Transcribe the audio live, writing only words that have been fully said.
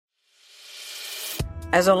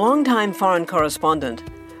As a longtime foreign correspondent,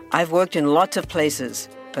 I've worked in lots of places,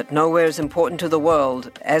 but nowhere as important to the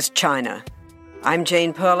world as China. I'm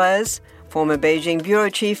Jane Perlez, former Beijing bureau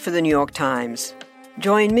chief for the New York Times.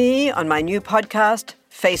 Join me on my new podcast,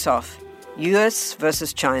 Face Off, U.S.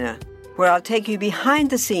 versus China, where I'll take you behind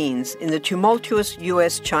the scenes in the tumultuous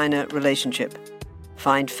U.S.-China relationship.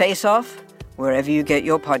 Find Face Off wherever you get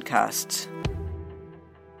your podcasts.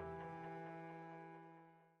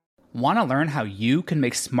 Want to learn how you can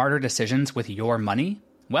make smarter decisions with your money?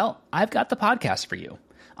 Well, I've got the podcast for you.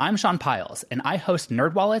 I'm Sean Piles, and I host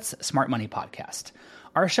NerdWallet's Smart Money Podcast.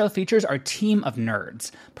 Our show features our team of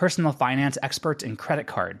nerds, personal finance experts in credit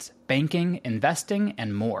cards, banking, investing,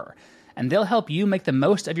 and more. And they'll help you make the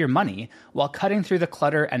most of your money while cutting through the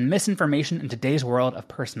clutter and misinformation in today's world of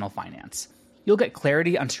personal finance. You'll get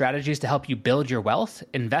clarity on strategies to help you build your wealth,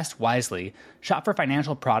 invest wisely, shop for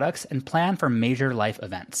financial products, and plan for major life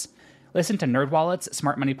events. Listen to NerdWallet's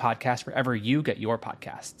Smart Money Podcast wherever you get your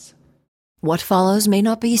podcasts. What follows may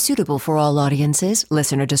not be suitable for all audiences.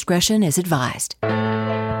 Listener discretion is advised.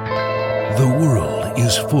 The world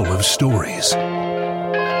is full of stories.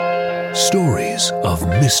 Stories of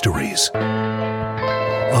mysteries,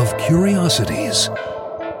 of curiosities,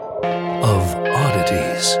 of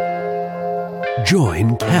oddities.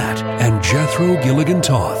 Join Kat and Jethro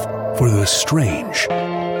Gilligan-Toth for the strange,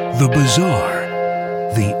 the bizarre,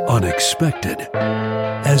 the unexpected,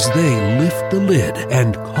 as they lift the lid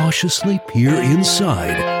and cautiously peer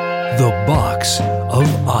inside the box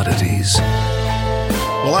of oddities.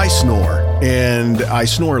 Well, I snore, and I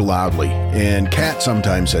snore loudly, and Kat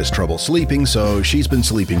sometimes has trouble sleeping, so she's been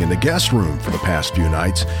sleeping in the guest room for the past few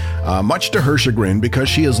nights, much to her chagrin, because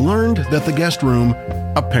she has learned that the guest room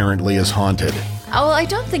apparently is haunted. Oh, well, I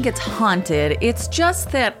don't think it's haunted. It's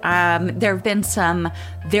just that there have been some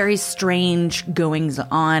very strange goings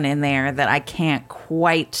on in there that I can't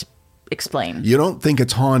quite explain. You don't think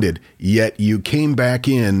it's haunted, yet you came back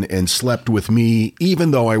in and slept with me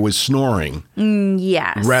even though I was snoring.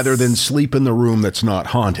 Yes. Rather than sleep in the room that's not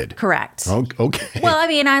haunted. Correct. Okay. Well, I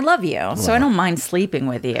mean, I love you, so I don't mind sleeping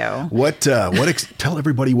with you. Tell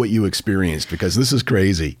everybody what you experienced, because this is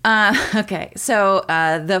crazy. Okay. So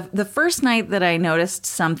the first night that I noticed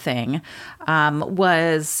something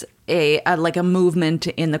was a movement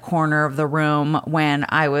in the corner of the room when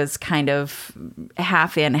I was kind of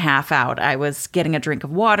half in, half out. I was getting a drink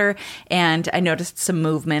of water and I noticed some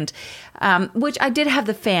movement, which I did have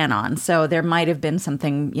the fan on, so there might have been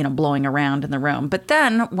something, blowing around in the room. But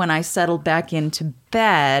then when I settled back into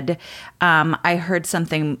bed, I heard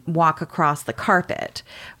something walk across the carpet,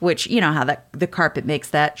 which, how the carpet makes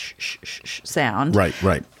that shh sound.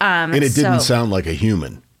 Right. And it didn't sound like a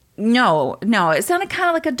human. No, it sounded kind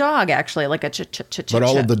of like a dog, actually, like a ch-ch-ch-ch. But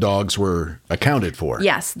all of the dogs were accounted for.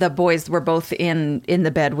 Yes, the boys were both in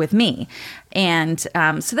the bed with me. And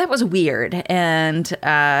so that was weird. And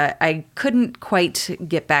I couldn't quite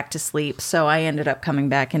get back to sleep, so I ended up coming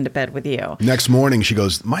back into bed with you. Next morning, she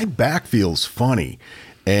goes, my back feels funny.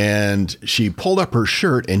 And she pulled up her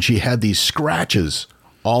shirt, and she had these scratches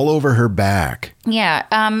all over her back. Yeah.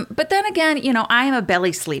 But then again, I am a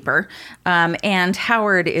belly sleeper. And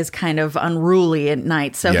Howard is kind of unruly at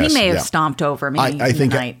night. So he may have stomped over me I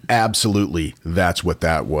think night. Absolutely that's what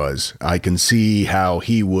that was. I can see how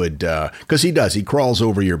he would, because he does. He crawls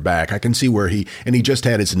over your back. I can see where he just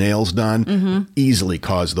had his nails done, easily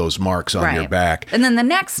cause those marks on your back. And then the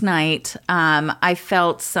next night, I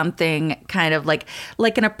felt something kind of like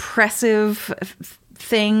an oppressive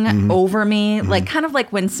thing over me, like kind of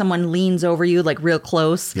like when someone leans over you like real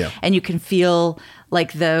close, and you can feel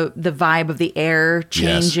like the vibe of the air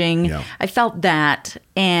changing. Yes. Yeah. I felt that,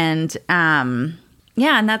 and and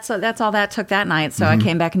that's all that took that night. So I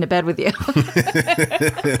came back into bed with you.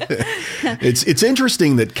 It's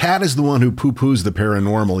interesting that Kat is the one who poo-poos the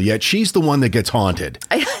paranormal, yet she's the one that gets haunted.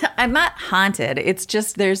 I'm not haunted. It's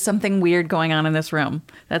just there's something weird going on in this room.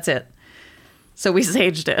 That's it. So we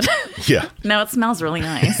saged it. Yeah. Now it smells really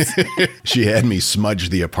nice. She had me smudge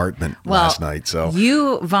the apartment last night. So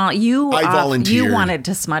I volunteered. You wanted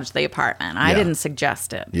to smudge the apartment. I didn't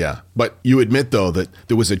suggest it. Yeah. But you admit, though, that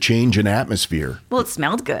there was a change in atmosphere. Well, it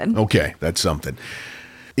smelled good. Okay. That's something.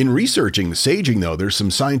 In researching the saging, though, there's some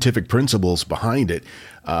scientific principles behind it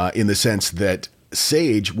in the sense that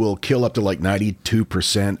sage will kill up to like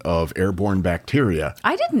 92% of airborne bacteria.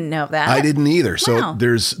 I didn't know that. I didn't either. Wow.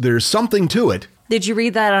 So there's something to it. Did you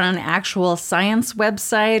read that on an actual science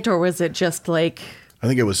website, or was it just like... I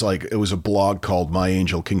think it was a blog called My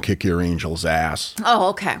Angel Can Kick Your Angel's Ass. Oh,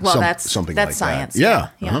 okay. Well, that's science. Yeah.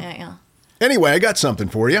 Yeah. Anyway, I got something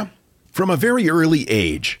for you. From a very early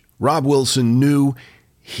age, Rob Wilson knew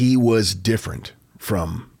he was different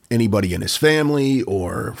from anybody in his family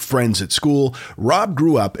or friends at school, Rob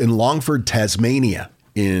grew up in Longford, Tasmania,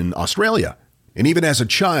 in Australia. And even as a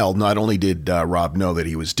child, not only did Rob know that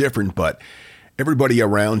he was different, but everybody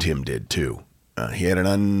around him did too. He had an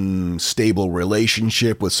unstable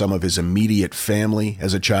relationship with some of his immediate family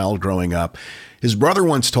as a child growing up. His brother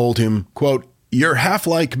once told him, quote, "You're half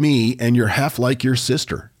like me and you're half like your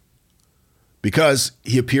sister." Because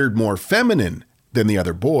he appeared more feminine than the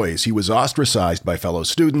other boys, he was ostracized by fellow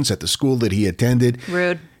students at the school that he attended.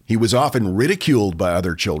 Rude. He was often ridiculed by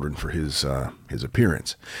other children for his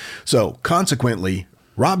appearance. So consequently,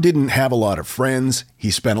 Rob didn't have a lot of friends. He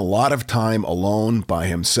spent a lot of time alone by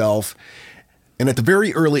himself. And at the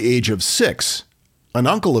very early age of 6, an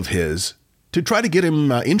uncle of his, to try to get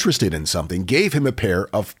him interested in something, gave him a pair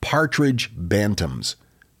of partridge bantams,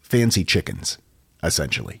 fancy chickens,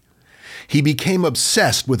 essentially. He became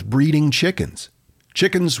obsessed with breeding chickens.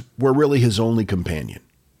 Chickens were really his only companion,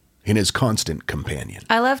 and his constant companion.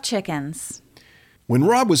 I love chickens. When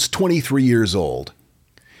Rob was 23 years old,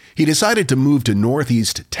 he decided to move to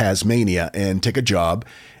northeast Tasmania and take a job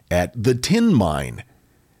at the tin mine.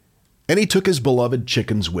 And he took his beloved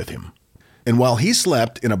chickens with him. And while he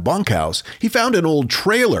slept in a bunkhouse, he found an old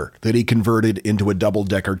trailer that he converted into a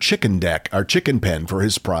double-decker chicken pen for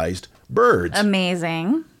his prized birds.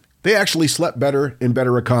 Amazing. They actually slept better in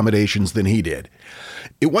better accommodations than he did.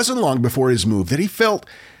 It wasn't long before his move that he felt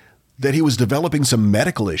that he was developing some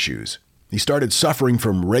medical issues. He started suffering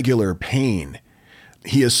from regular pain.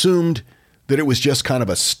 He assumed that it was just kind of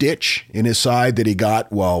a stitch in his side that he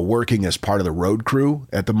got while working as part of the road crew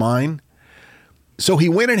at the mine. So he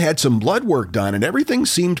went and had some blood work done, and everything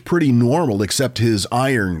seemed pretty normal, except his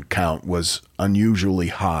iron count was unusually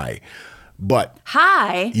high. But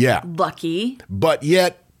Hi. Yeah. Lucky. But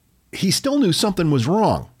yet, he still knew something was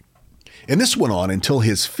wrong. And this went on until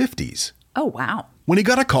his 50s. Oh, wow. When he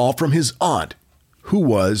got a call from his aunt, who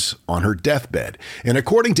was on her deathbed. And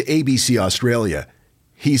according to ABC Australia,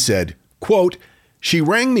 he said, quote, "She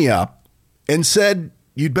rang me up and said,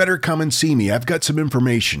 you'd better come and see me. I've got some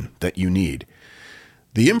information that you need."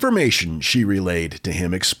 The information she relayed to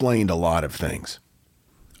him explained a lot of things.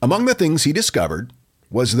 Among the things he discovered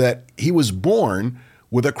was that he was born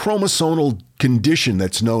with a chromosomal condition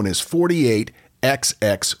that's known as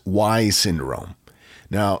 48XXY syndrome.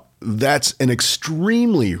 Now, that's an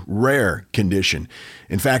extremely rare condition.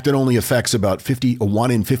 In fact, it only affects about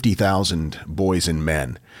 1 in 50,000 boys and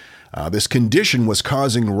men. This condition was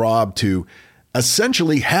causing Rob to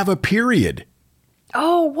essentially have a period.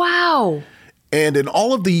 Oh, wow. And in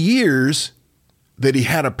all of the years that he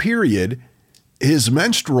had a period, his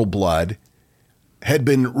menstrual blood had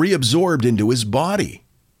been reabsorbed into his body.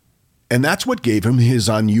 And that's what gave him his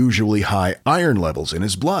unusually high iron levels in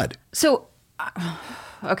his blood. So,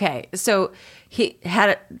 okay. So you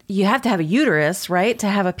have to have a uterus, right? To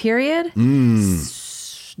have a period?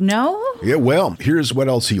 No? Yeah, well, here's what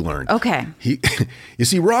else he learned. Okay. You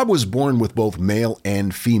see, Rob was born with both male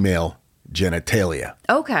and female genitalia.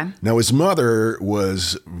 Okay. Now, his mother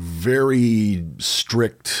was very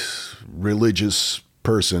strict, religious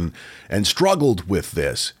person and struggled with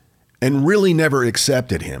this and really never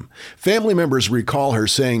accepted him. Family members recall her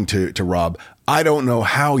saying to Rob, "I don't know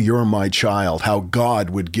how you're my child, how God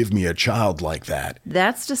would give me a child like that."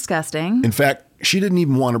 That's disgusting. In fact, she didn't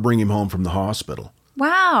even want to bring him home from the hospital.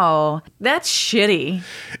 Wow. That's shitty.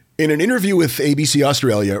 In an interview with ABC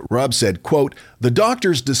Australia, Rob said, quote, "The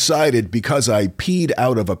doctors decided because I peed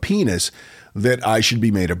out of a penis that I should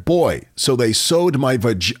be made a boy. So they sewed my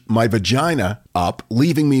vagina up,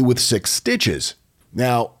 leaving me with 6 stitches."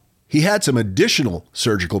 Now, he had some additional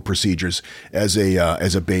surgical procedures as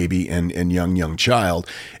a baby and young child.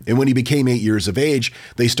 And when he became 8 years of age,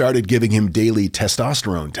 they started giving him daily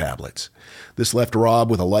testosterone tablets. This left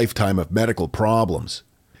Rob with a lifetime of medical problems.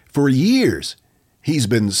 For years, he's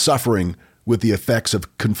been suffering with the effects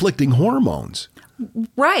of conflicting hormones.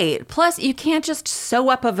 Right. Plus, you can't just sew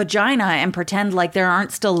up a vagina and pretend like there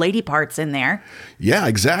aren't still lady parts in there. Yeah,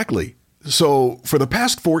 exactly. So for the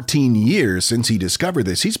past 14 years since he discovered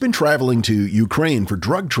this, he's been traveling to Ukraine for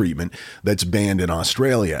drug treatment that's banned in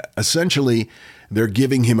Australia. Essentially, they're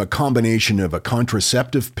giving him a combination of a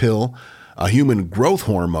contraceptive pill, a human growth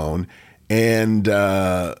hormone, and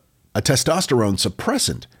a testosterone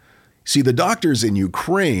suppressant. See, the doctors in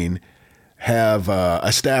Ukraine have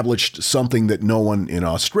established something that no one in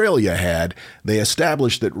Australia had. They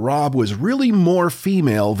established that Rob was really more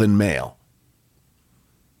female than male.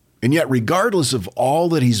 And yet, regardless of all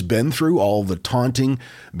that he's been through, all the taunting,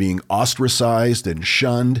 being ostracized and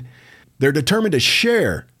shunned, they're determined to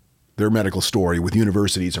share their medical story with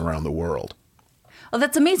universities around the world. Oh,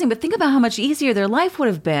 that's amazing. But think about how much easier their life would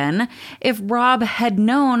have been if Rob had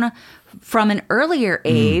known from an earlier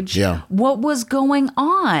age what was going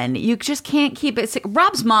on. You just can't keep it sick.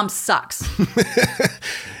 Rob's mom sucks.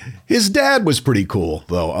 His dad was pretty cool,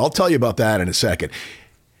 though. I'll tell you about that in a second.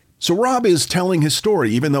 So Rob is telling his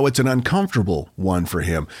story, even though it's an uncomfortable one for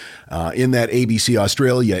him. In that ABC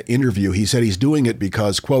Australia interview, he said he's doing it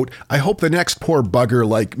because, quote, I hope the next poor bugger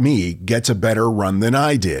like me gets a better run than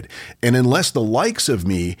I did. And unless the likes of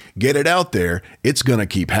me get it out there, it's going to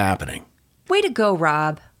keep happening. Way to go,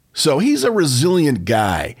 Rob. So he's a resilient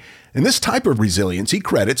guy. And this type of resilience he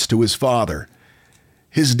credits to his father.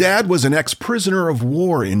 His dad was an ex-prisoner of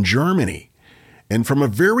war in Germany. And from a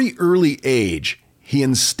very early age, he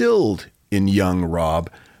instilled in young Rob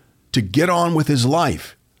to get on with his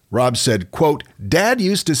life. Rob said, quote, Dad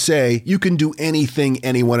used to say, you can do anything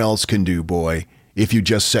anyone else can do, boy, if you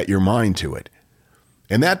just set your mind to it.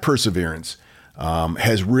 And that perseverance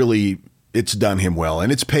has really, it's done him well,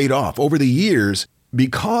 and it's paid off. Over the years,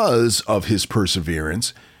 because of his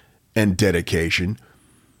perseverance and dedication,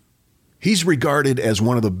 he's regarded as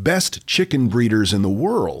one of the best chicken breeders in the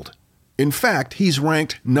world. In fact, he's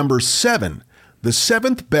ranked number 7. The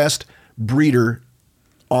 7th best breeder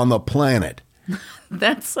on the planet.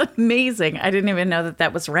 That's amazing. I didn't even know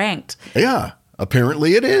that was ranked. Yeah,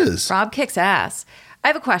 apparently it is. Rob kicks ass. I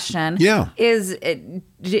have a question. Yeah.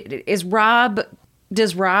 Does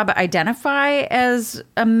Rob identify as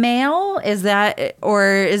a male? Or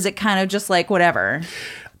is it kind of just like whatever?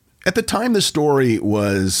 At the time the story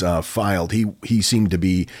was filed, he seemed to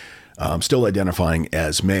be still identifying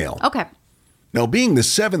as male. Okay. Now, being the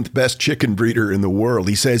 7th best chicken breeder in the world,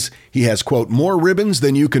 he says he has, quote, more ribbons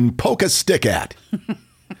than you can poke a stick at.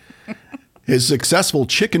 His successful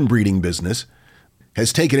chicken breeding business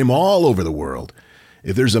has taken him all over the world.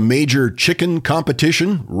 If there's a major chicken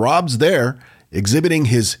competition, Rob's there, exhibiting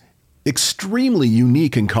his extremely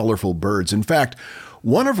unique and colorful birds. In fact,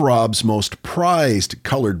 one of Rob's most prized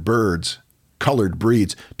colored breeds,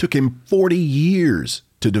 took him 40 years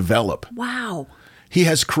to develop. Wow. He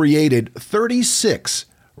has created 36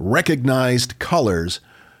 recognized colors,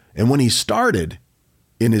 and when he started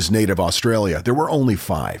in his native Australia, there were only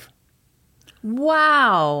 5.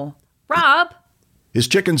 Wow. Rob? His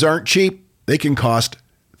chickens aren't cheap. They can cost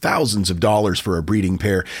thousands of dollars for a breeding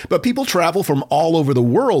pair, but people travel from all over the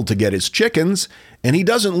world to get his chickens, and he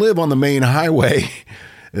doesn't live on the main highway.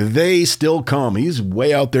 They still come. He's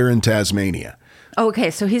way out there in Tasmania. Okay,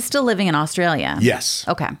 so he's still living in Australia. Yes.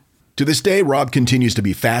 Okay. To this day, Rob continues to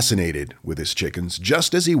be fascinated with his chickens,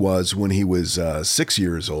 just as he was when he was 6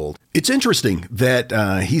 years old. It's interesting that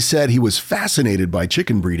he said he was fascinated by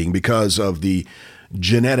chicken breeding because of the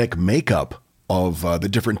genetic makeup of the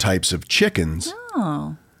different types of chickens.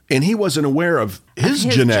 Oh. And he wasn't aware of his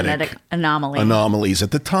genetic anomalies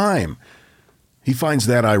at the time. He finds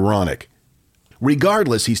that ironic.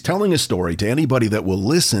 Regardless, he's telling a story to anybody that will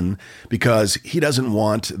listen because he doesn't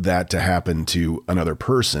want that to happen to another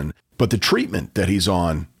person. But the treatment that he's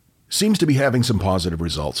on seems to be having some positive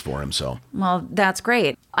results for him. So, well, that's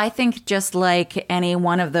great. I think just like any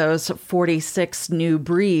one of those 46 new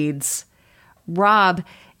breeds, Rob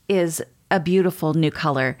is a beautiful new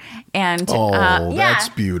color. And that's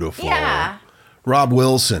beautiful. Yeah. Rob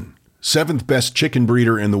Wilson, 7th best chicken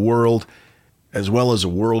breeder in the world, as well as a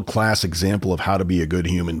world-class example of how to be a good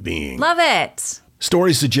human being. Love it.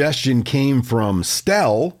 Story suggestion came from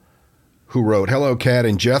Stell, who wrote, Hello, Kat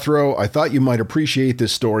and Jethro. I thought you might appreciate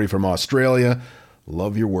this story from Australia.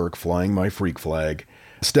 Love your work flying my freak flag.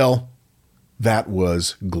 Stell, that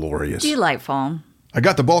was glorious. Delightful. I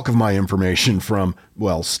got the bulk of my information from,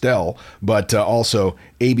 Stell, but also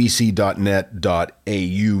abc.net.au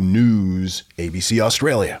news, ABC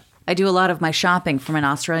Australia. I do a lot of my shopping from an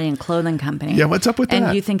Australian clothing company. Yeah, what's up with that?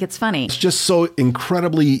 And you think it's funny. It's just so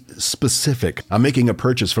incredibly specific. I'm making a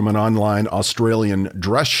purchase from an online Australian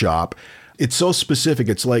dress shop. It's so specific.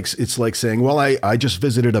 It's like saying, I just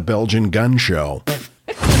visited a Belgian gun show.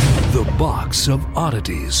 The Box of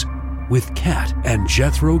Oddities with Kat and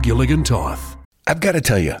Jethro Gilligan-Toth. I've got to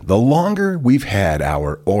tell you, the longer we've had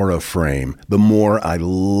our Aura frame, the more I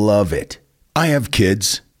love it. I have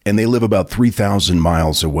kids, and they live about 3,000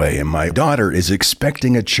 miles away, and my daughter is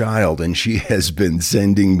expecting a child, and she has been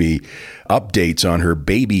sending me updates on her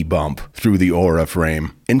baby bump through the Aura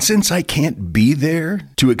frame. And since I can't be there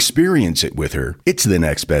to experience it with her, it's the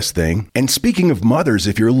next best thing. And speaking of mothers,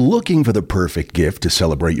 if you're looking for the perfect gift to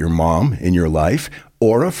celebrate your mom in your life,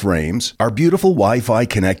 Aura frames are beautiful Wi-Fi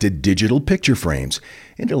connected digital picture frames.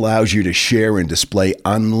 It allows you to share and display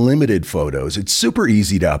unlimited photos. It's super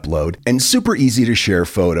easy to upload and super easy to share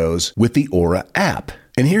photos with the Aura app.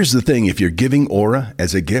 And here's the thing, if you're giving Aura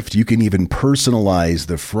as a gift, you can even personalize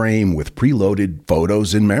the frame with preloaded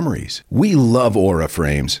photos and memories. We love Aura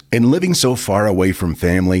frames, and living so far away from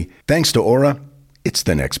family, thanks to Aura, it's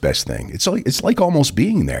the next best thing. It's like almost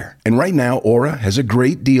being there. And right now, Aura has a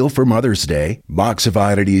great deal for Mother's Day. Box of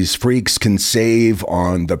Oddities freaks can save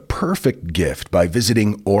on the perfect gift by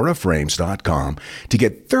visiting auraframes.com to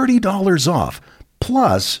get $30 off,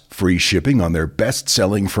 plus free shipping on their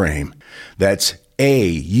best-selling frame. That's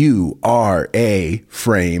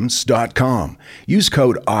auraframes.com. Use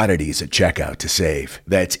code oddities at checkout to save.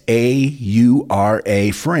 That's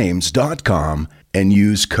auraframes.com and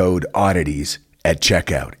use code oddities at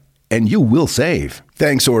checkout, and you will save.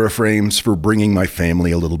 Thanks, Aura Frames, for bringing my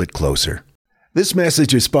family a little bit closer. This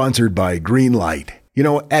message is sponsored by Greenlight. You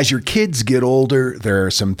know, as your kids get older, there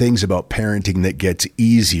are some things about parenting that gets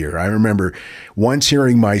easier. I remember once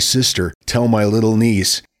hearing my sister tell my little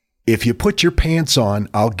niece, "If you put your pants on,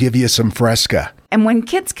 I'll give you some Fresca." And when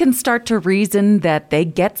kids can start to reason that they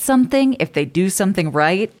get something if they do something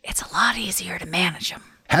right, it's a lot easier to manage them.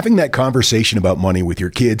 Having that conversation about money with your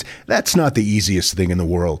kids, that's not the easiest thing in the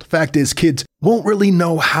world. Fact is, kids won't really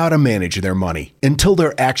know how to manage their money until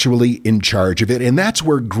they're actually in charge of it, and that's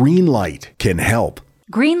where Greenlight can help.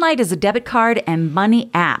 Greenlight is a debit card and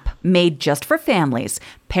money app made just for families.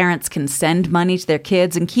 Parents can send money to their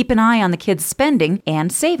kids and keep an eye on the kids' spending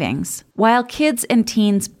and savings, while kids and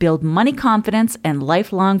teens build money confidence and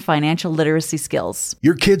lifelong financial literacy skills.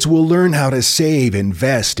 Your kids will learn how to save,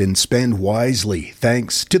 invest, and spend wisely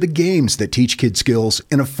thanks to the games that teach kids skills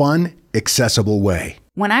in a fun, accessible way.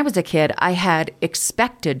 When I was a kid, I had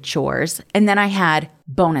expected chores, and then I had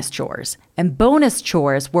bonus chores. And bonus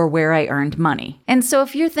chores were where I earned money. And so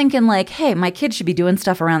if you're thinking like, hey, my kid should be doing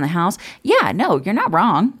stuff around the house, yeah, no, you're not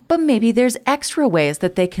wrong. But maybe there's extra ways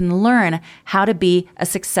that they can learn how to be a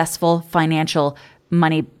successful financial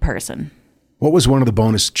money person. What was one of the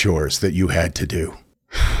bonus chores that you had to do?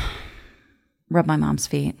 Rub my mom's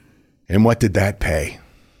feet. And what did that pay?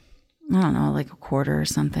 I don't know, like a quarter or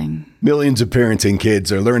something. Millions of parents and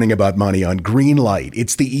kids are learning about money on Greenlight.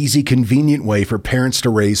 It's the easy, convenient way for parents to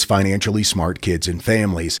raise financially smart kids and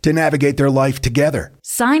families to navigate their life together.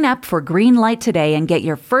 Sign up for Greenlight today and get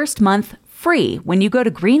your first month free when you go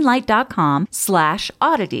to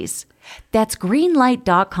greenlight.com/oddities. That's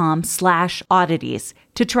greenlight.com/oddities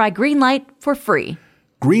to try Greenlight for free.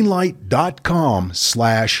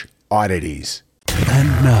 Greenlight.com/oddities. And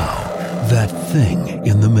now, that thing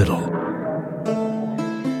in the middle.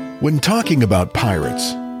 When talking about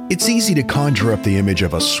pirates, it's easy to conjure up the image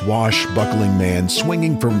of a swashbuckling man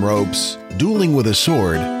swinging from ropes, dueling with a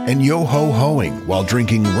sword, and yo-ho-hoing while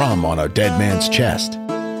drinking rum on a dead man's chest.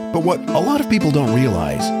 But what a lot of people don't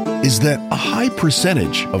realize is that a high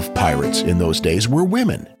percentage of pirates in those days were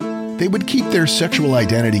women. They would keep their sexual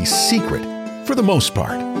identity secret for the most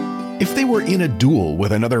part. If they were in a duel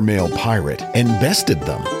with another male pirate and bested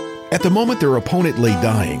them, at the moment their opponent lay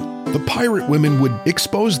dying, the pirate women would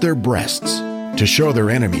expose their breasts to show their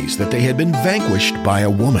enemies that they had been vanquished by a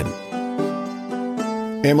woman.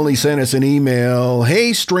 Emily sent us an email.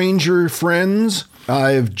 Hey, stranger friends.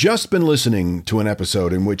 I've just been listening to an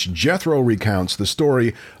episode in which Jethro recounts the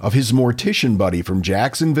story of his mortician buddy from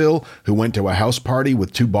Jacksonville who went to a house party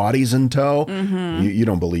with two bodies in tow. Mm-hmm. You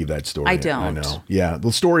don't believe that story. I don't. I know. Yeah,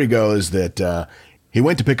 the story goes that he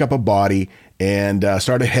went to pick up a body and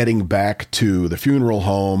started heading back to the funeral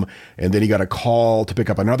home. And then he got a call to pick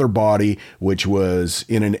up another body, which was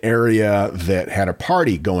in an area that had a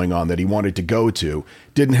party going on that he wanted to go to.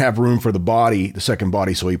 Didn't have room for the second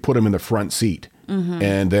body, so he put him in the front seat. Mm-hmm.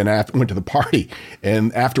 And then went to the party.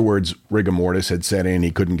 And afterwards, rigor mortis had set in.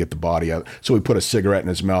 He couldn't get the body out. So he put a cigarette in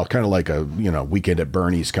his mouth, kind of like a, Weekend at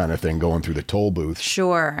Bernie's kind of thing going through the toll booth.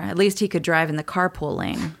 Sure. At least he could drive in the carpool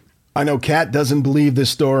lane. I know Kat doesn't believe this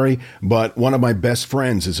story, but one of my best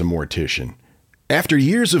friends is a mortician. After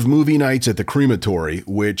years of movie nights at the crematory,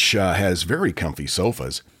 which has very comfy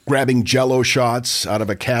sofas, grabbing Jell-O shots out of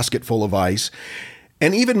a casket full of ice,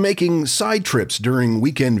 and even making side trips during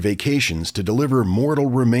weekend vacations to deliver mortal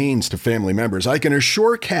remains to family members, I can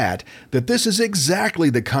assure Kat that this is exactly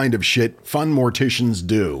the kind of shit fun morticians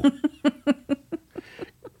do.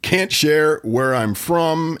 Can't share where I'm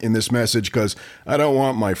from in this message because I don't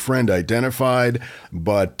want my friend identified,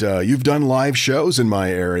 but you've done live shows in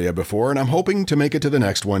my area before, and I'm hoping to make it to the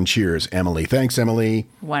next one. Cheers, Emily. Thanks, Emily.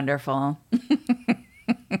 Wonderful.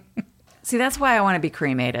 See, that's why I want to be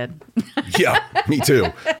cremated. Yeah, me too.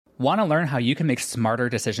 Want to learn how you can make smarter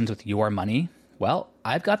decisions with your money? Well,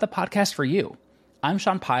 I've got the podcast for you. I'm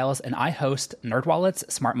Sean Piles, and I host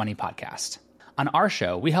NerdWallet's Smart Money Podcast. On our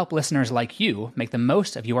show, we help listeners like you make the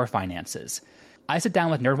most of your finances. I sit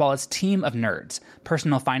down with NerdWallet's team of nerds,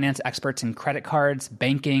 personal finance experts in credit cards,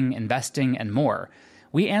 banking, investing, and more.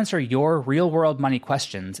 We answer your real-world money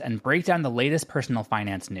questions and break down the latest personal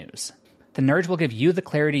finance news. The nerds will give you the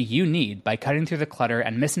clarity you need by cutting through the clutter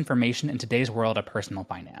and misinformation in today's world of personal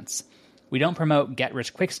finance. We don't promote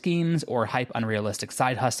get-rich-quick schemes or hype unrealistic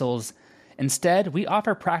side hustles. Instead, we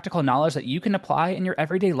offer practical knowledge that you can apply in your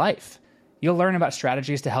everyday life. You'll learn about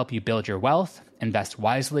strategies to help you build your wealth, invest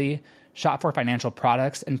wisely, shop for financial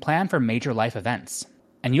products, and plan for major life events.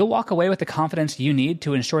 And you'll walk away with the confidence you need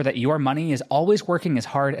to ensure that your money is always working as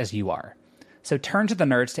hard as you are. So turn to the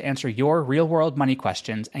nerds to answer your real-world money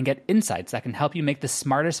questions and get insights that can help you make the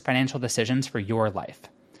smartest financial decisions for your life.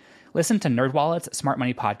 Listen to NerdWallet's Smart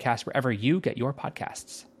Money Podcast wherever you get your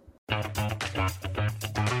podcasts.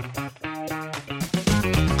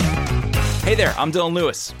 Hey there, I'm Dylan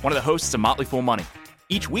Lewis, one of the hosts of Motley Fool Money.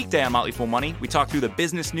 Each weekday on Motley Fool Money, we talk through the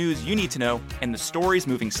business news you need to know and the stories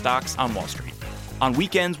moving stocks on Wall Street. On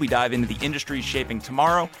weekends, we dive into the industries shaping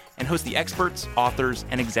tomorrow and host the experts, authors,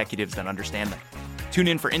 and executives that understand them. Tune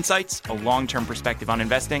in for insights, a long-term perspective on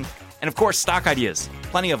investing, and of course, stock ideas.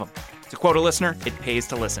 Plenty of them. To quote a listener, it pays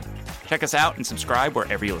to listen. Check us out and subscribe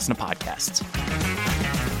wherever you listen to podcasts.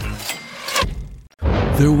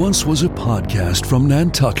 There once was a podcast from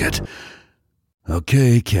Nantucket.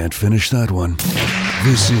 Okay, can't finish that one.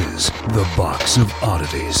 This is the Box of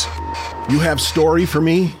Oddities. You have story for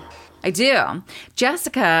me? I do.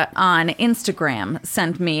 Jessica on Instagram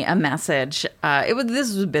sent me a message. This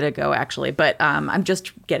was a bit ago, actually, but I'm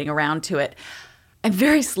just getting around to it. I'm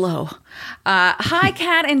very slow. Hi,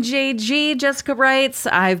 Kat and JG, Jessica writes.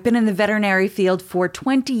 I've been in the veterinary field for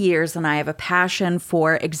 20 years and I have a passion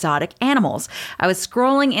for exotic animals. I was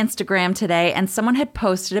scrolling Instagram today and someone had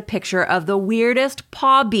posted a picture of the weirdest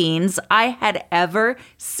paw beans I had ever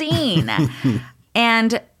seen.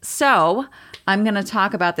 And so I'm going to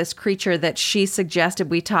talk about this creature that she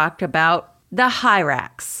suggested we talked about, the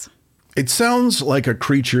hyrax. It sounds like a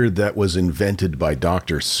creature that was invented by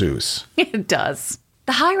Dr. Seuss. It does.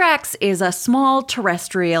 The hyrax is a small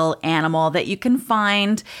terrestrial animal that you can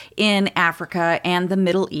find in Africa and the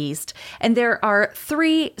Middle East. And there are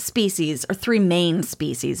three main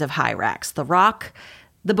species of hyrax: the rock,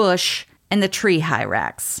 the bush, and the tree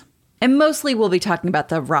hyrax. And mostly we'll be talking about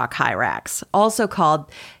the rock hyrax, also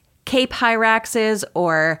called Cape hyraxes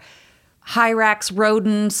or hyrax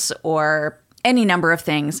rodents or any number of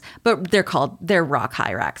things, but they're rock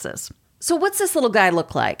hyraxes. So what's this little guy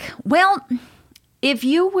look like? Well, if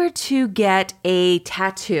you were to get a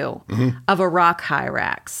tattoo of a rock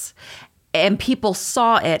hyrax and people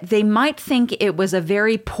saw it, they might think it was a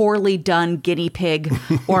very poorly done guinea pig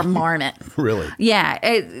or marmot. Really? Yeah,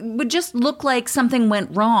 it would just look like something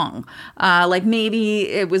went wrong. Like maybe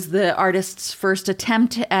it was the artist's first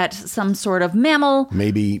attempt at some sort of mammal.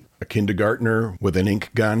 Maybe a kindergartner with an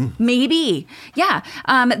ink gun? Maybe. Yeah.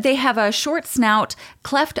 They have a short snout,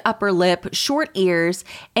 cleft upper lip, short ears,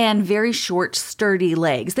 and very short, sturdy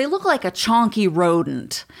legs. They look like a chonky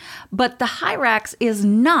rodent. But the hyrax is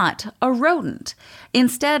not a rodent.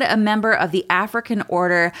 Instead, a member of the African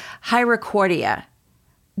order Hyracoidea.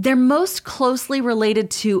 They're most closely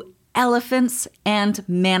related to elephants and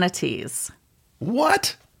manatees.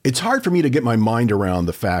 What? It's hard for me to get my mind around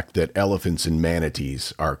the fact that elephants and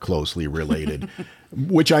manatees are closely related,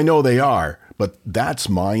 which I know they are, but that's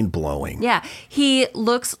mind-blowing. Yeah, he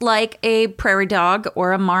looks like a prairie dog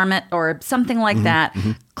or a marmot or something like that.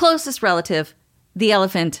 Mm-hmm. Closest relative, the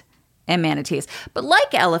elephant and manatees. But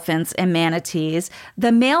like elephants and manatees,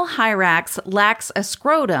 the male hyrax lacks a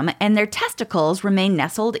scrotum and their testicles remain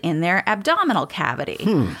nestled in their abdominal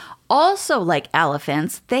cavity. Also like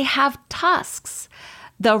elephants, they have tusks.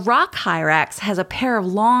 The rock hyrax has a pair of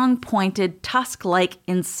long, pointed, tusk-like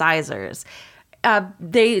incisors.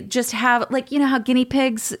 They just have, like, you know how guinea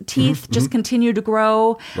pigs' teeth just continue to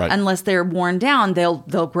grow? Right. Unless they're worn down,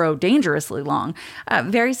 they'll grow dangerously long.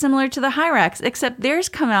 Very similar to the hyrax, except theirs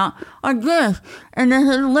come out like this, and then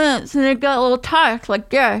his lips, and they've got little tusks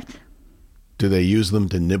like this. Do they use them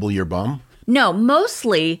to nibble your bum? No,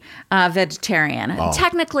 mostly vegetarian. Oh.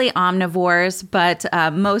 Technically omnivores, but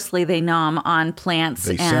mostly they nom on plants.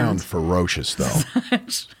 They sound ferocious, though.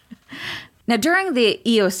 Now, during the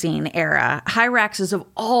Eocene era, hyraxes of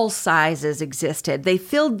all sizes existed. They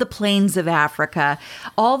filled the plains of Africa,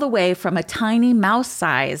 all the way from a tiny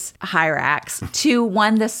mouse-size hyrax to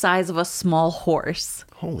one the size of a small horse.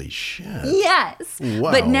 Holy shit. Yes.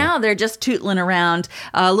 Wow. But now they're just tootling around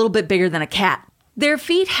a little bit bigger than a cat. Their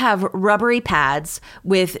feet have rubbery pads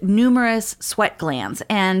with numerous sweat glands,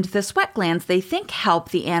 and the sweat glands, they think, help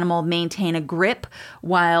the animal maintain a grip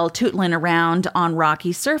while tootling around on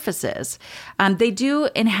rocky surfaces. They do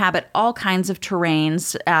inhabit all kinds of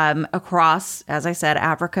terrains across, as I said,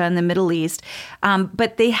 Africa and the Middle East,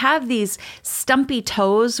 but they have these stumpy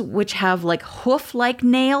toes which have like hoof-like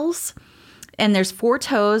nails, and there's 4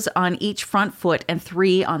 toes on each front foot and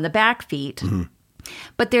 3 on the back feet. Mm-hmm.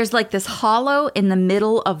 But there's like this hollow in the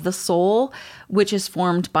middle of the sole, which is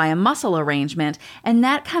formed by a muscle arrangement, and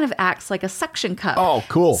that kind of acts like a suction cup. Oh,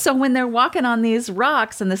 cool. So when they're walking on these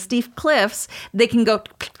rocks and the steep cliffs, they can go...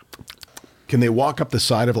 Can they walk up the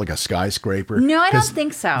side of like a skyscraper? No, I don't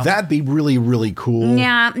think so. That'd be really, really cool.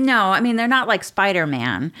 Yeah, no, I mean, they're not like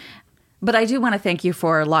Spiderman. But I do want to thank you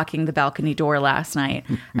for locking the balcony door last night.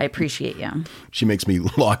 I appreciate you. She makes me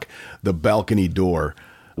lock the balcony door.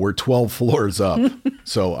 We're 12 floors up.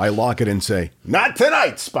 So I lock it and say, "Not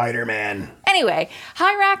tonight, Spider-Man." Anyway,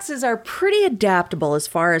 hyraxes are pretty adaptable as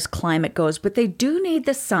far as climate goes, but they do need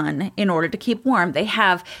the sun in order to keep warm. They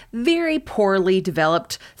have very poorly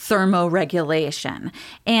developed thermoregulation,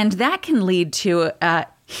 and that can lead to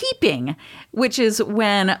heaping, which is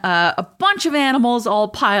when a bunch of animals all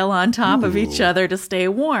pile on top of each other to stay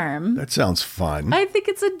warm. That sounds fun. I think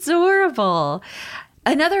it's adorable.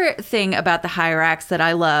 Another thing about the hyrax that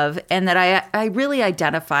I love and that I really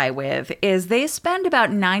identify with is they spend about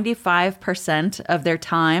 95% of their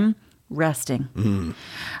time resting.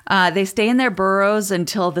 They stay in their burrows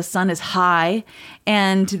until the sun is high,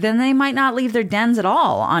 and then they might not leave their dens at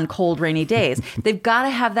all on cold, rainy days. They've got to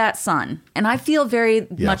have that sun, and I feel very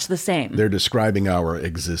much the same. They're describing our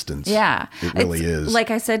existence. Yeah. It really is.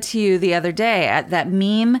 Like I said to you the other day, that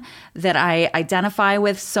meme that I identify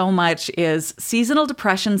with so much is seasonal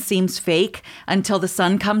depression seems fake until the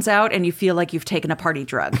sun comes out and you feel like you've taken a party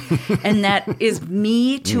drug. And that is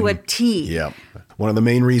me to a T. Yeah. One of the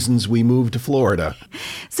main reasons we moved to Florida.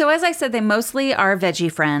 So as I said, they mostly are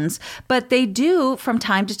veggie friends, but they do from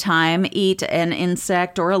time to time eat an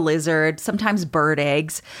insect or a lizard, sometimes bird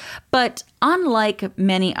eggs. But unlike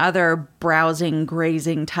many other browsing,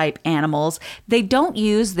 grazing type animals, they don't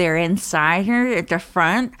use their insider at the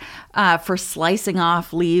front for slicing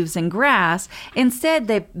off leaves and grass. Instead,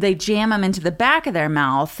 they jam them into the back of their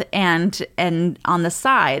mouth and on the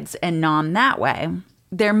sides and gnaw them that way.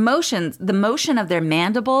 Their motions, the motion of their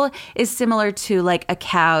mandible is similar to like a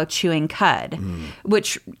cow chewing cud,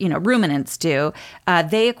 which, ruminants do.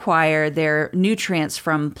 They acquire their nutrients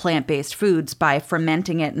from plant-based foods by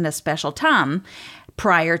fermenting it in a special tum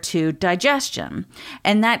prior to digestion.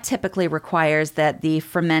 And that typically requires that the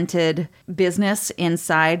fermented business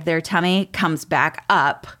inside their tummy comes back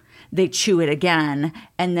up. They chew it again,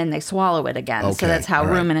 and then they swallow it again. Okay, so that's how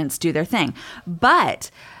ruminants do their thing.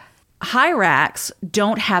 But hyrax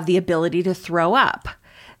don't have the ability to throw up.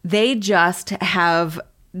 They just have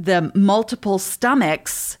the multiple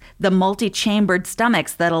stomachs, the multi-chambered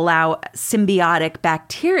stomachs that allow symbiotic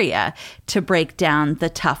bacteria to break down the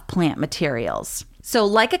tough plant materials. So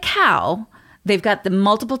like a cow, they've got the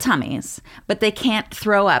multiple tummies, but they can't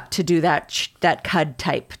throw up to do that cud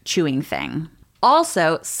type chewing thing.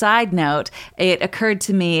 Also, side note, it occurred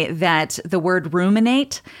to me that the word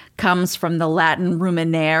ruminate comes from the Latin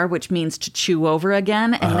ruminare, which means to chew over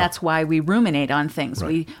again, and that's why we ruminate on things.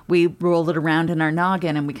 Right. We roll it around in our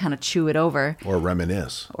noggin and we kind of chew it over. Or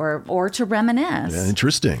reminisce. Or to reminisce. Yeah,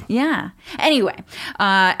 interesting. Yeah. Anyway,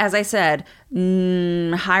 as I said,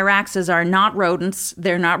 hyraxes are not rodents.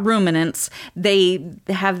 They're not ruminants. They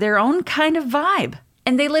have their own kind of vibe.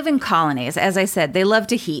 And they live in colonies. As I said, they love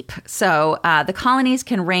to heap. So the colonies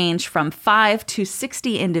can range from 5 to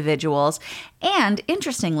 60 individuals. And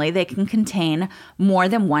interestingly, they can contain more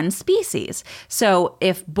than one species. So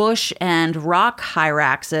if bush and rock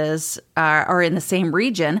hyraxes are in the same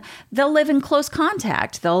region, they'll live in close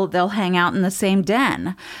contact. They'll hang out in the same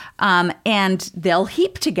den. And they'll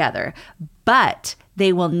heap together. But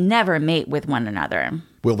they will never mate with one another.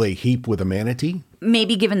 Will they heap with a manatee?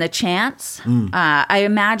 Maybe given the chance. I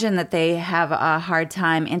imagine that they have a hard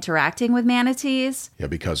time interacting with manatees. Yeah,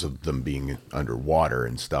 because of them being underwater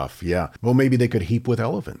and stuff. Yeah. Well, maybe they could heap with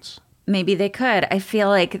elephants. Maybe they could. I feel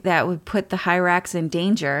like that would put the hyrax in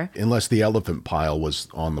danger. Unless the elephant pile was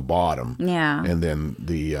on the bottom. Yeah. And then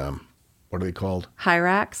the, what are they called?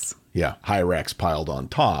 Hyrax? Yeah, hyrax piled on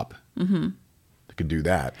top. Mm-hmm. could do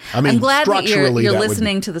that. I mean, I'm glad that you're structurally,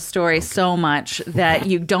 listening to the story so much that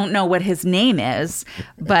you don't know what his name is,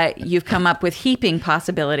 but you've come up with heaping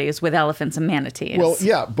possibilities with elephants and manatees. Well,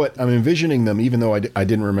 yeah, but I'm envisioning them, even though I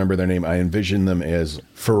didn't remember their name, I envision them as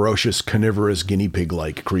ferocious, carnivorous, guinea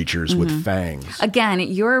pig-like creatures with fangs. Again,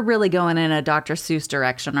 you're really going in a Dr. Seuss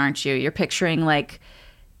direction, aren't you? You're picturing like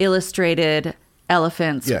illustrated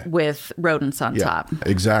elephants with rodents on top.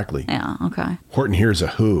 Exactly. Yeah, okay. Horton Hears a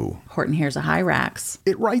Who. Horton Hears a Hyrax.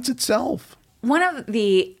 It writes itself. One of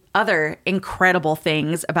the other incredible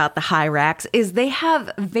things about the Hyrax is they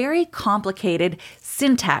have very complicated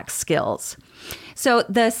syntax skills. So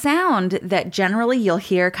the sound that generally you'll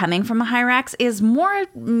hear coming from a Hyrax is more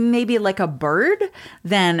maybe like a bird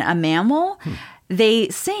than a mammal. They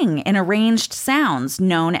sing in arranged sounds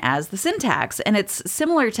known as the syntax, and it's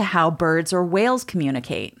similar to how birds or whales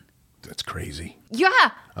communicate. That's crazy.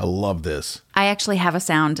 Yeah. I love this. I actually have a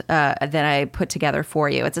sound that I put together for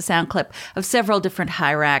you. It's a sound clip of several different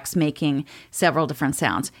Hyrax making several different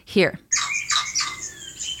sounds. Here.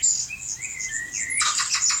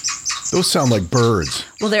 Those sound like birds.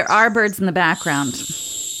 Well, there are birds in the background.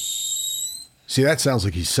 See, that sounds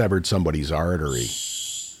like he severed somebody's artery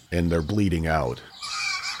and they're bleeding out.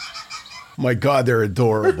 My God, they're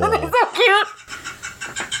adorable. So cute.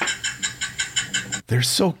 They're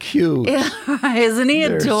so cute. Isn't he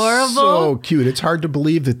adorable? So cute. It's hard to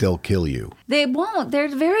believe that they'll kill you. They won't. They're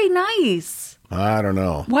very nice. I don't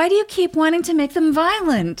know. Why do you keep wanting to make them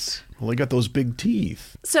violent? Well, they got those big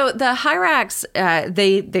teeth. So the Hyrax,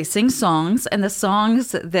 they sing songs, and the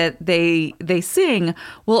songs that they sing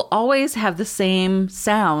will always have the same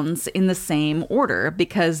sounds in the same order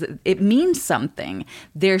because it means something.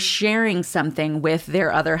 They're sharing something with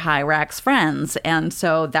their other Hyrax friends, and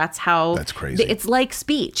so that's how... That's crazy. It's like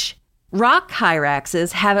speech. Rock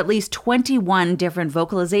Hyraxes have at least 21 different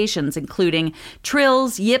vocalizations, including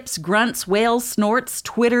trills, yips, grunts, wails, snorts,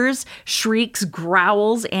 twitters, shrieks,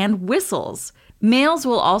 growls, and whistles. Males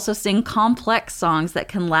will also sing complex songs that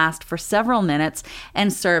can last for several minutes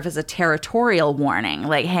and serve as a territorial warning,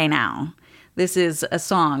 like, hey now, this is a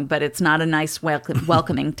song, but it's not a nice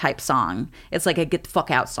welcoming type song. It's like a get the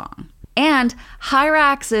fuck out song. And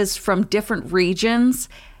Hyraxes from different regions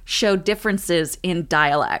show differences in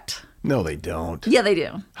dialect. No, they don't. Yeah, they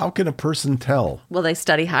do. How can a person tell? Well, they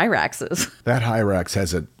study Hyraxes. That Hyrax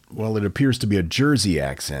has it appears to be a Jersey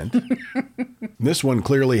accent. This one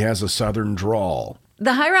clearly has a southern drawl.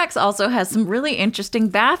 The Hyrax also has some really interesting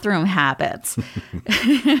bathroom habits.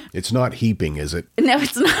 It's not heaping, is it? No,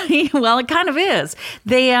 it's not. Well, it kind of is.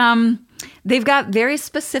 They've got very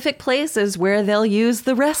specific places where they'll use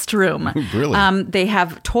the restroom. Really? They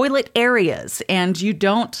have toilet areas, and you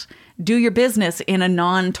don't do your business in a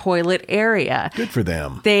non-toilet area. Good for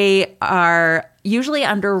them. They are usually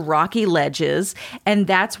under rocky ledges, and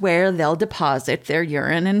that's where they'll deposit their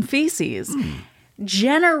urine and feces.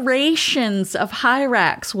 Generations of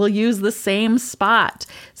Hyrax will use the same spot.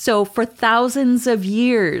 So for thousands of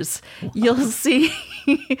years, you'll see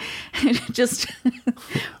just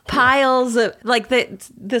piles of like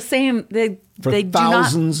the same. They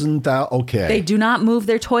thousands and thousands. Okay. They do not move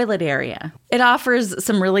their toilet area. It offers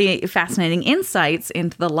some really fascinating insights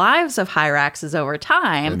into the lives of Hyraxes over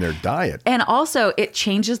time. And their diet. And also, it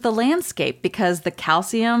changes the landscape because the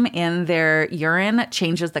calcium in their urine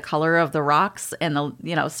changes the color of the rocks. And,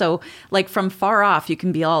 so like from far off, you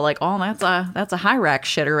can be all like, oh, that's a Hyrax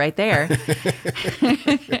shitter right there.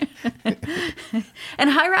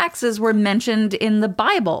 And Hyraxes were mentioned in the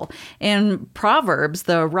Bible. In Proverbs,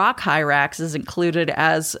 the rock Hyrax is included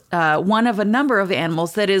as one of a number of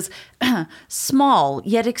animals that is small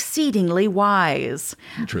yet exceedingly wise.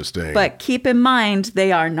 Interesting. But keep in mind,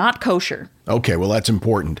 they are not kosher. Okay, well, that's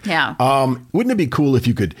important. Yeah. Wouldn't it be cool if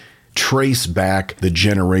you could trace back the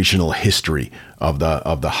generational history of the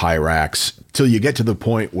Hyrax till you get to the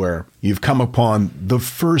point where you've come upon the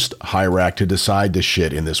first Hyrax to decide to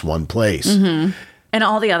shit in this one place? Mm-hmm. And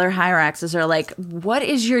all the other Hyraxes are like, what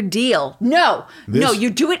is your deal? No, you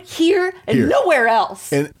do it here and nowhere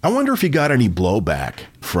else. And I wonder if you got any blowback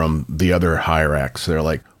from the other Hyrax. They're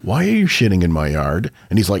like, why are you shitting in my yard?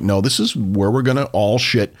 And he's like, no, this is where we're going to all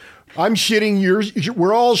shit. I'm shitting yours.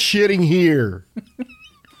 We're all shitting here.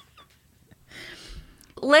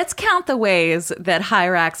 Let's count the ways that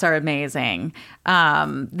Hyrax are amazing.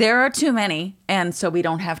 There are too many, and so we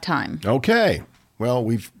don't have time. Okay. Well,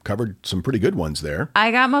 we've covered some pretty good ones there.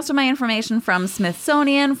 I got most of my information from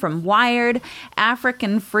Smithsonian, from Wired,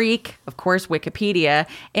 African Freak, of course, Wikipedia,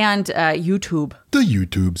 and YouTube. The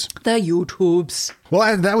YouTubes. Well,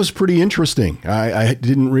 Well, that was pretty interesting. I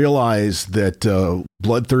didn't realize that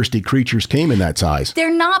bloodthirsty creatures came in that size.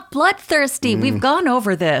 They're not bloodthirsty. We've gone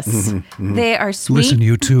over this. They are sweet. Listen,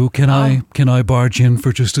 you two, can I barge in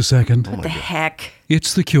for just a second? What the heck?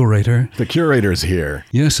 It's the curator. The curator's here.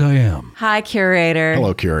 Yes, I am. Hi, curator.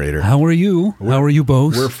 Hello, curator. How are you? How are you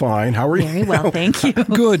both? We're fine. How are you? Very well, thank you.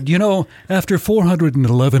 Good. You know, after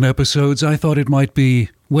 411 episodes, I thought it might be,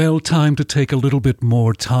 well, time to take a little bit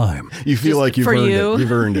more time. You feel like you've for earned you? it.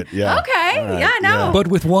 You've earned it, yeah. Okay, All right, yeah, no. But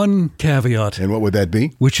with one caveat, And what would that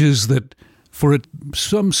be? which is that for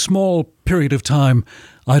some small period of time,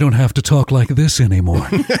 I don't have to talk like this anymore.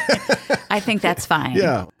 I think that's fine.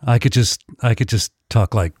 Yeah. I could just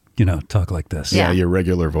talk like this. Yeah, Yeah. your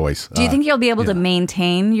regular voice. Do you think you'll be able to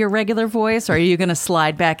maintain your regular voice, or are you going to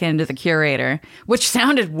slide back into the curator, which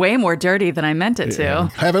sounded way more dirty than I meant it to?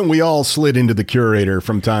 Haven't we all slid into the curator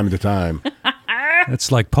from time to time?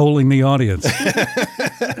 It's like polling the audience.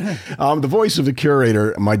 The voice of the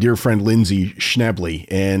curator, my dear friend Lindsay Schnebley.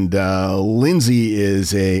 And Lindsay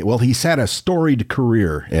is he's had a storied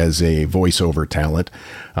career as a voiceover talent.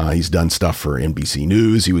 He's done stuff for NBC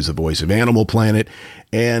News. He was the voice of Animal Planet.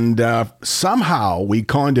 And somehow we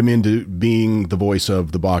conned him into being the voice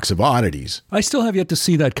of the Box of Oddities. I still have yet to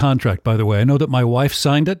see that contract, by the way. I know that my wife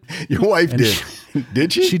signed it. Your wife did.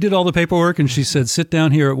 Did she? She did all the paperwork, and she said, sit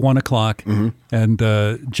down here at 1 o'clock, and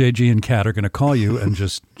JG and Kat are going to call you, and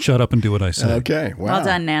just shut up and do what I say. Okay. Wow. Well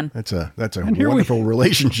done, Nan. That's a here wonderful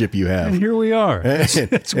relationship you have. And here we are. That's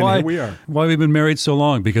And why, here we are. why we've been married so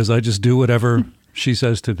long, because I just do whatever she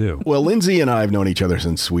says to do. Well, Lindsay and I have known each other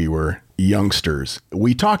since we were youngsters.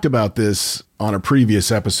 We talked about this on a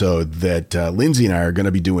previous episode that Lindsay and I are going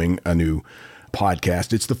to be doing a new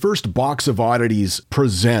podcast. It's the first Box of Oddities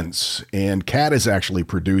Presents, and Kat is actually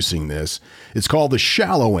producing this. It's called The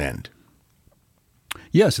Shallow End.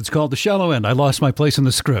 Yes, it's called The Shallow End. I lost my place in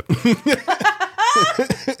the script. I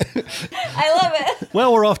love it.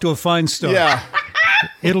 Well, we're off to a fine start. Yeah.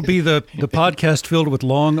 It'll be the podcast filled with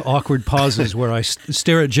long, awkward pauses where I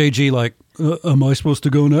stare at JG like, am I supposed to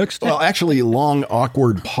go next? Well, actually, Long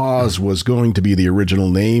Awkward Pause was going to be the original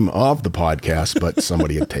name of the podcast, but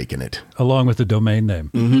somebody had taken it. Along with the domain name.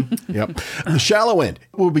 Yep. The Shallow End.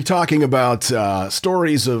 We'll be talking about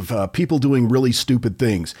stories of people doing really stupid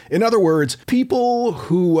things. In other words, people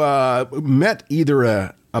who met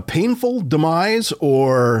either a painful demise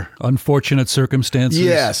or... Unfortunate circumstances.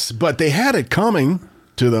 Yes, but they had it coming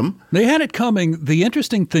to them. They had it coming. The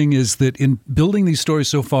interesting thing is that in building these stories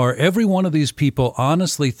so far, every one of these people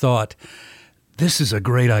honestly thought, this is a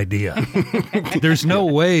great idea. There's no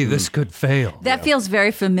way this could fail. That feels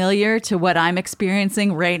very familiar to what I'm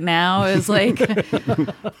experiencing right now. Is like,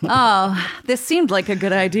 oh, this seemed like a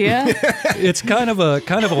good idea. It's kind of a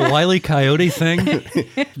Wile E. Coyote thing.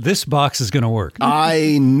 This box is going to work.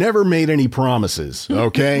 I never made any promises,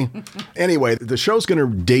 okay? Anyway, the show's going to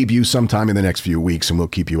debut sometime in the next few weeks, and we'll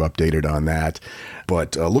keep you updated on that.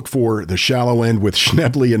 But look for The Shallow End with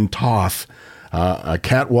Schnebley and Toth. A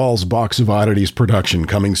Cat Wall's Box of Oddities production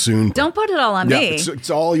coming soon. Don't put it all on me. It's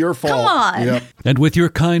all your fault. Come on. Yep. And with your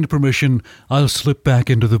kind permission, I'll slip back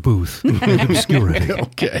into the booth in obscurity.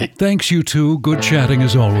 Okay. Thanks, you two. Good chatting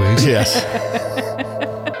as always. Yes.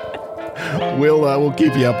 We'll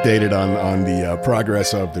keep you updated on the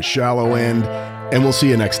progress of The Shallow End, and we'll see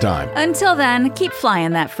you next time. Until then, keep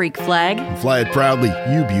flying that freak flag. Fly it proudly,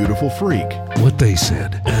 you beautiful freak. What they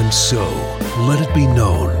said. And so, let it be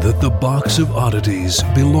known that the Box of Oddities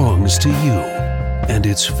belongs to you, and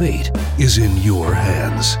its fate is in your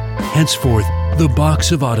hands. Henceforth, the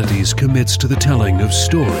Box of Oddities commits to the telling of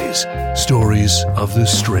stories. Stories of the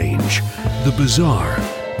strange, the bizarre,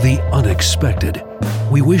 the unexpected.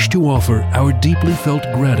 We wish to offer our deeply felt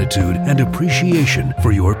gratitude and appreciation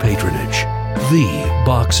for your patronage.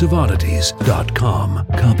 TheBoxOfOddities.com.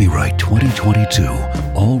 Copyright 2022.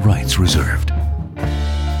 All rights reserved.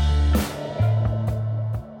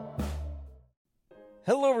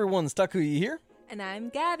 Hello everyone, Stakuyi here, And I'm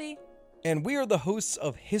Gabby. and we are the hosts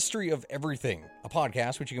of History of Everything, a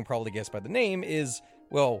podcast which you can probably guess by the name is,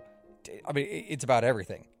 well, it's about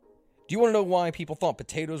everything. Do you want to know why people thought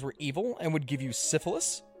potatoes were evil and would give you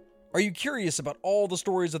syphilis? Are you curious about all the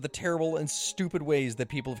stories of the terrible and stupid ways that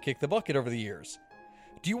people have kicked the bucket over the years?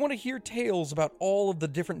 Do you want to hear tales about all of the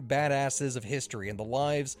different badasses of history and the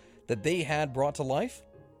lives that they had brought to life?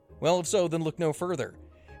 Well, if so, then look no further.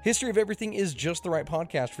 History of Everything is just the right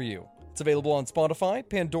podcast for you. It's available on Spotify,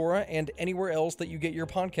 Pandora, and anywhere else that you get your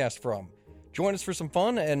podcast from. Join us for some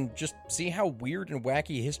fun and just see how weird and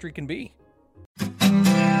wacky history can be.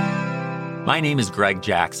 My name is Greg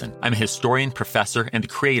Jackson. I'm a historian, professor, and the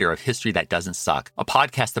creator of History That Doesn't Suck, a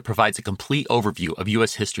podcast that provides a complete overview of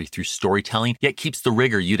U.S. history through storytelling, yet keeps the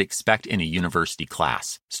rigor you'd expect in a university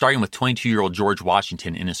class. Starting with 22-year-old George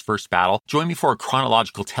Washington in his first battle, join me for a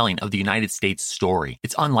chronological telling of the United States story,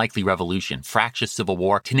 its unlikely revolution, fractious civil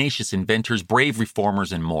war, tenacious inventors, brave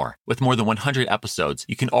reformers, and more. With more than 100 episodes,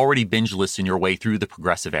 you can already binge listen your way through the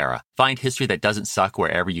progressive era. Find History That Doesn't Suck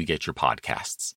wherever you get your podcasts.